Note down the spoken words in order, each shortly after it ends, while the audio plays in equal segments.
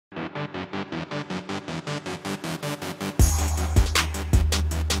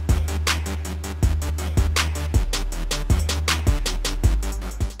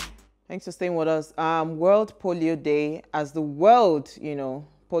Thanks for staying with us. World Polio Day, as the world,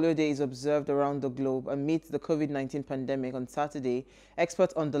 Polio Day is observed around the globe amidst the COVID-19 pandemic on Saturday,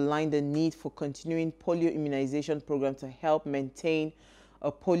 experts underlined the need for continuing polio immunization program to help maintain a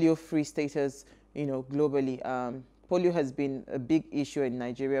polio-free status, globally. Polio has been a big issue in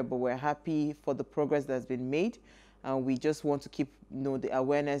Nigeria, but we're happy for the progress that has been made. And we just want to keep, the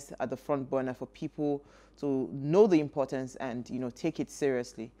awareness at the front burner for people to know the importance and, take it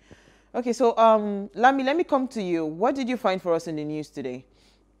seriously. Okay, so Lami, let me come to you. What did you find for us in the news today?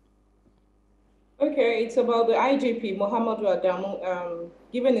 Okay, it's about the IGP, Muhammadu Adamu,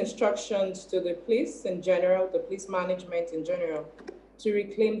 giving instructions to the police in general, the police management in general, to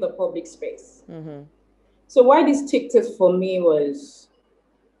reclaim the public space. So why this ticked it for me was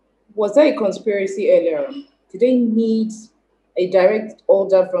there a conspiracy earlier on? Did they need a direct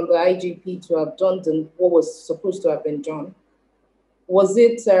order from the IGP to have done what was supposed to have been done? Was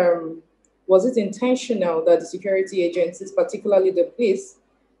it intentional that the security agencies, particularly the police,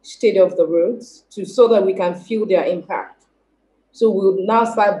 stayed off the roads so that we can feel their impact? So we'll now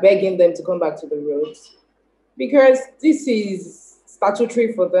start begging them to come back to the roads because this is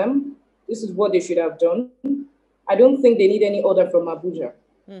statutory for them. This is what they should have done. I don't think they need any order from Abuja.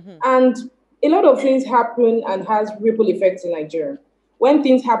 And a lot of things happen and has ripple effects in Nigeria. When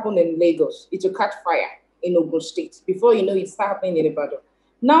things happen in Lagos, it will catch fire in Ogun State. Before you know it's happening in Ibadan.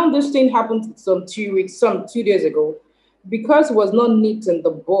 Now this thing happened some 2 days ago. Because it was not neat in the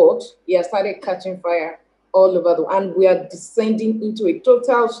board, it has started catching fire all over and we are descending into a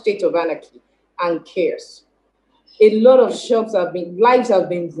total state of anarchy and chaos. A lot of lives have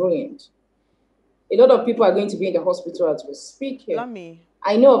been ruined. A lot of people are going to be in the hospital as we speak here.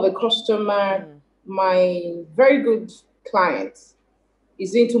 I know of a customer, my very good client,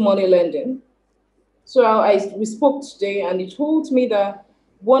 is into money lending. So we spoke today and he told me that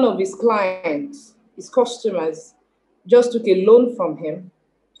one of his clients, his customers, just took a loan from him,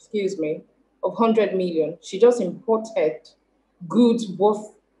 of 100 million. She just imported goods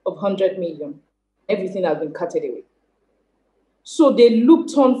worth of 100 million. Everything has been cut away. So they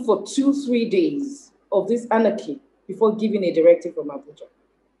looked on for 2-3 days of this anarchy before giving a directive from Abuja.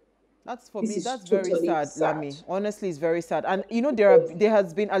 That's very sad, Lami. Honestly, it's very sad. And there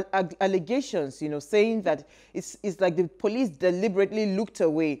has been allegations, saying that it's like the police deliberately looked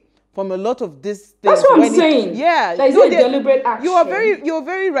away from a lot of these things. That's what I'm saying. Yeah, there's a deliberate action. You're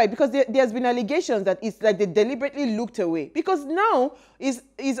very right, because there's been allegations that it's like they deliberately looked away. Because now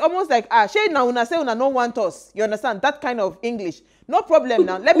it's almost like say now una say una no want us. You understand that kind of English? No problem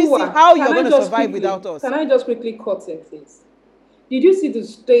now. Let me see how you're going to survive without us. Can I just quickly cut in, please? Did you see the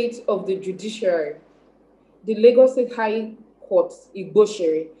state of the judiciary? The Lagos State High Court,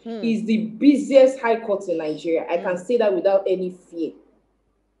 Igboshere, is the busiest high court in Nigeria. I can say that without any fear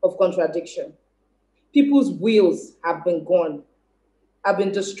of contradiction. People's wills have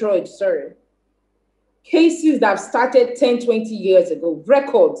been destroyed, sorry. Cases that have started 10, 20 years ago,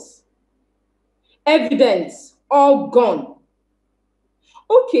 records, evidence, all gone.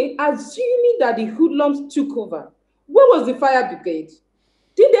 Okay, assuming that the hoodlums took over, where was the fire brigade?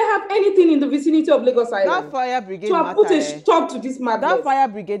 Did they have anything in the vicinity of Lagos Island? That fire brigade to have put a stop to this madness? That fire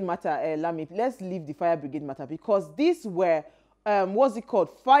brigade matter, Lami, let's leave the fire brigade matter, because these were what's it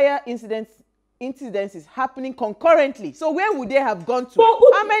called? Fire incidents is happening concurrently. So where would they have gone to?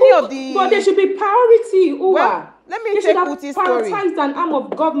 How many of the? But there should be priority. Well, let me take Puti's story. They should have prioritized an arm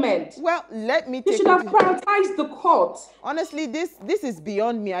of government. Well, let me take. They should have prioritized the court. Honestly, this is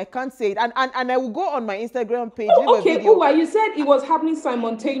beyond me. I can't say it, and I will go on my Instagram page. Okay, Uwa, you said it was happening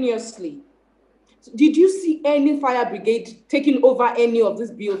simultaneously. Did you see any fire brigade taking over any of these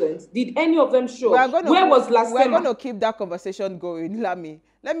buildings? Did any of them show? Where was last time? We're going to keep that conversation going, Lami.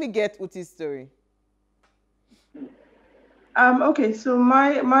 Let me get Uti's story. Okay, so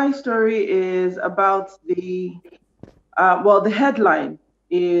my story is about the headline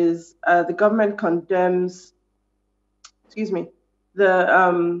is the government condemns,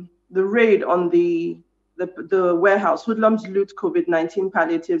 the raid on the warehouse. Hoodlums loot COVID-19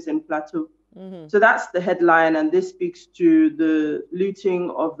 palliatives in Plateau. So that's the headline, and this speaks to the looting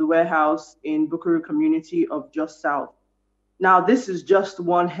of the warehouse in Bukuru community of Just South. Now, this is just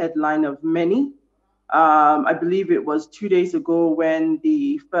one headline of many. I believe it was 2 days ago when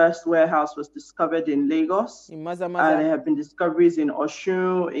the first warehouse was discovered in Lagos. In Maza-Maza. There have been discoveries in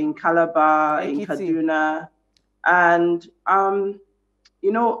Osun, in Calabar, in Kaduna. And,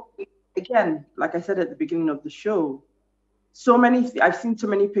 again, like I said at the beginning of the show, I've seen so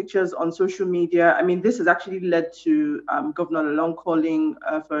many pictures on social media. I mean, this has actually led to Governor Lalong calling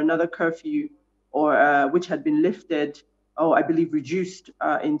for another curfew, which had been lifted I believe, reduced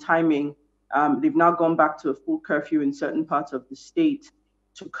in timing. They've now gone back to a full curfew in certain parts of the state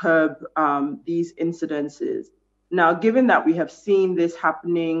to curb these incidences. Now, given that we have seen this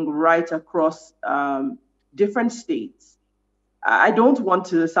happening right across different states, I don't want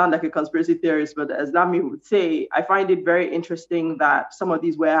to sound like a conspiracy theorist, but as Lami would say, I find it very interesting that some of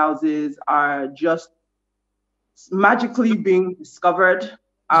these warehouses are just magically being discovered.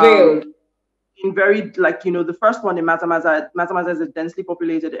 Veiled. In very, like, the first one in Mazamaza is a densely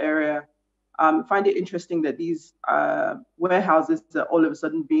populated area. Find it interesting that these warehouses are all of a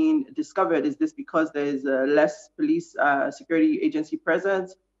sudden being discovered. Is this because there's less police security agency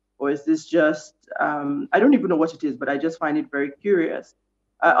presence? Or is this just, I don't even know what it is, but I just find it very curious.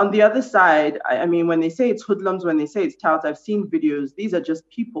 On the other side, I mean, when they say it's hoodlums, when they say it's touts, I've seen videos. These are just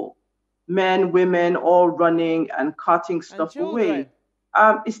people, men, women, all running and carting stuff away.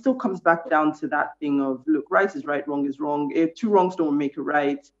 It still comes back down to that thing of, look, right is right, wrong is wrong. If two wrongs don't make a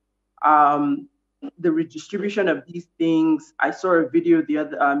right. The redistribution of these things. I saw a video the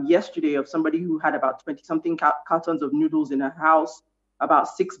other yesterday of somebody who had about 20-something cartons of noodles in a house, about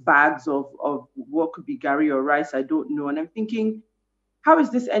 6 bags of what could be gari or rice, I don't know. And I'm thinking, how is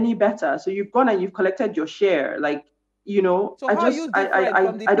this any better? So you've gone and you've collected your share, like, So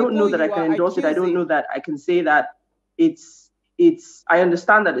I don't know that I can endorse it. I don't know that I can say that I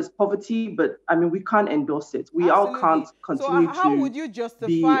understand that it's poverty, but I mean, we can't endorse it. We all can't continue how would you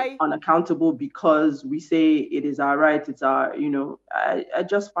justify be unaccountable because we say it is our right, it's our, I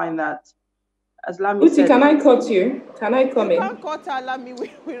just find that, as Lami Uti, said, can I cut you? Can I come in? You can't cut her, Lami.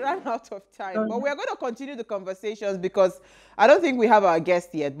 We ran out of time. But we're going to continue the conversations because I don't think we have our guest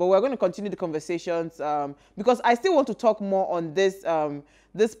yet. But we're going to continue the conversations because I still want to talk more on this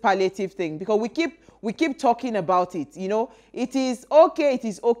this palliative thing, because we keep talking about it. It is okay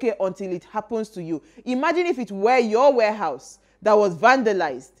until it happens to you. Imagine if it were your warehouse that was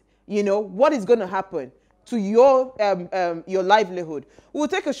vandalized. What is going to happen to your livelihood? We'll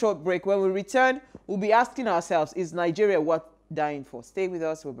take a short break. When we return, we'll be asking ourselves, is Nigeria worth dying for? Stay with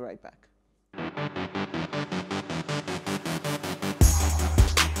us. We'll be right back.